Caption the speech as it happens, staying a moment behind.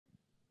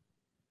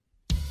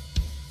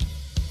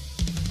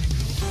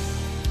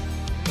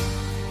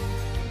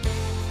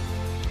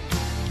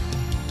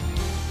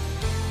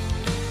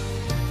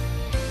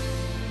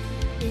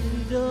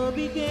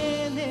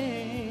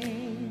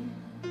beginning,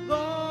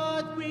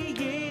 God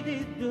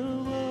created the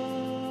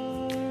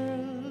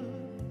world.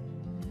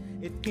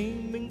 It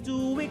came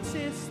into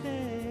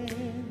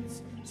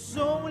existence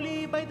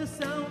solely by the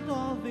sound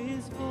of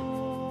His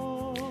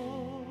voice.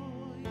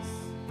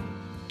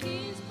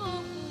 He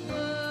spoke the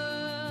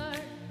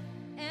word,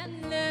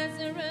 and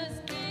Lazarus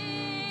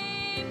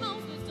came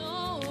out the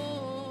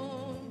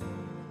tomb.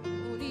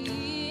 Only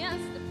He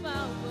has the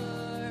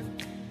power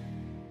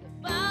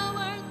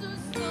to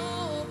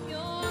stop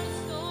your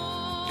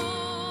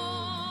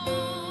storm.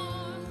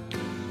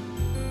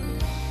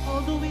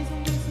 Although He's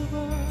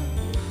invisible,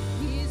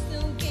 He's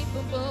still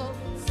capable.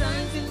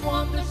 Signs and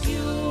wonders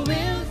you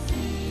will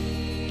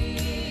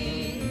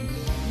see.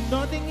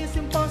 nothing is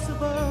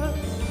impossible.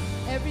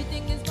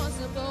 Everything is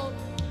possible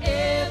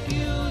if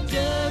you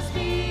just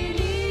believe.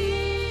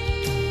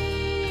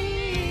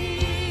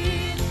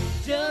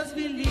 Just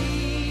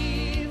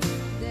believe,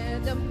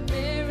 That the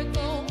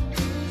miracle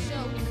you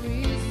shall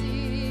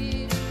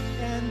receive.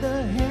 and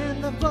the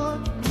hand of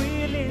God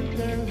will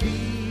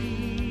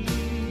intervene.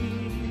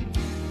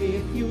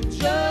 If you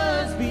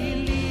just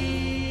believe,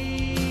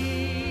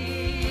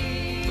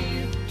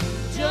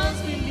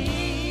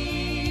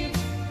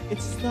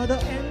 it's not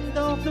the end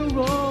of the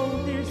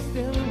road, there's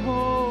still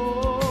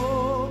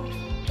hope.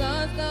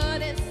 Cause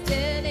God is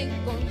still in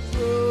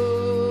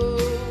control.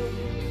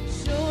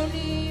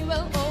 Surely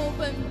will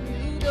open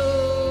new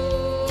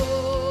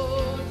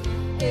doors.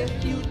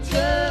 If you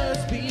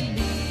just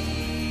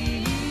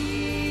believe,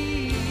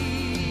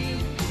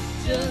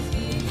 just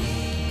believe.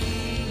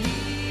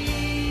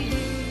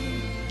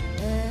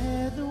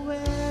 At the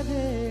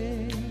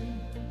wedding,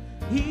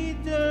 He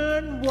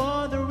turned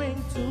water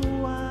into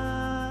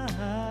wine.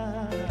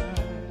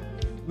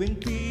 When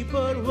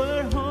people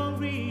were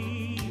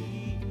hungry,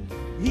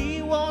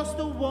 He was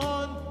the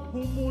one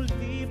who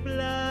multiplied.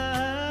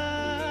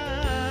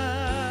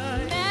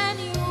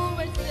 Many who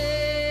were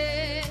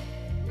sick,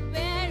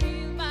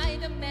 buried by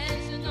the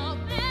mention of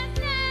His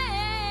name.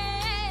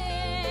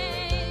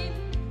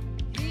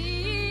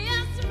 He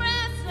is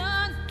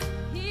present,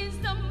 He's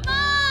the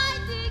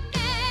mighty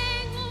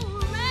King who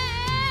reigns.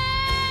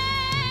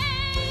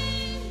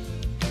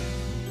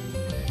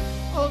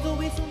 Although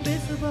He's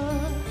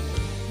invisible,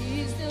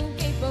 He's still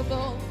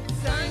capable.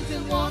 Signs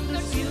and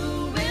wonders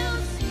you will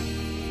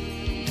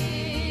see.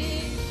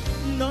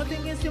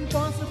 nothing is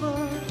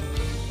impossible.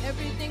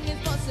 Everything is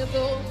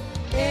possible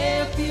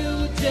If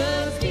you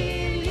just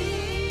believe,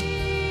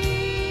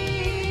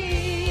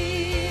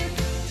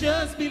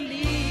 just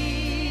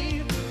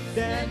believe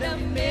that a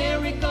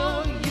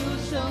miracle you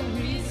shall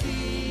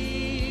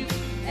receive,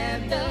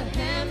 and the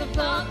hand of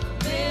God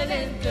will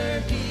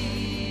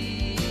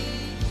intervene.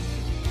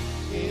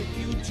 If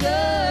you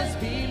just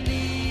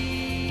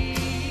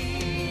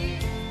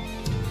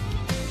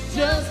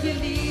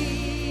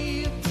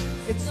believe,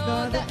 it's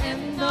not the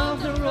end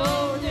of the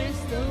road, there's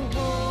still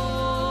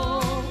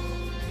hope.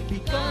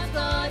 Because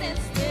God is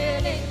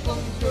still in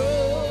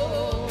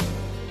control.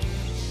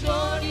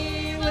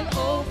 Surely will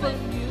open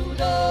new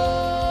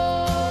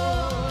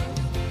doors.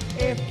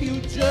 If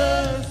you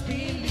just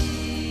believe,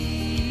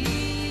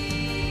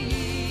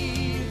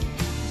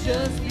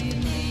 just believe.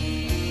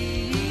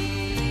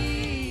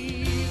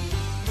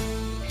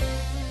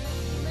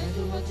 No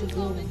matter what you're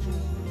going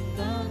through,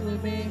 God will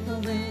make a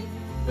way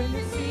when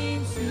there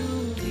seems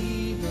to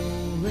be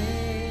no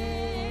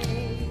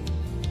way.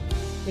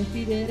 If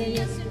He did it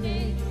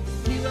yesterday,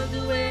 He will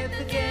do it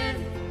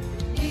again.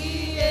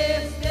 He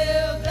is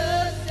still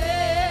the same.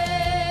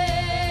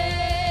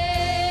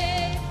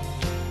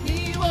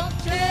 He won't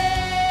change.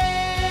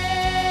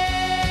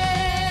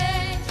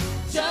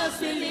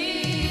 Just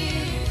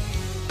believe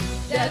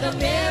that a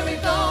miracle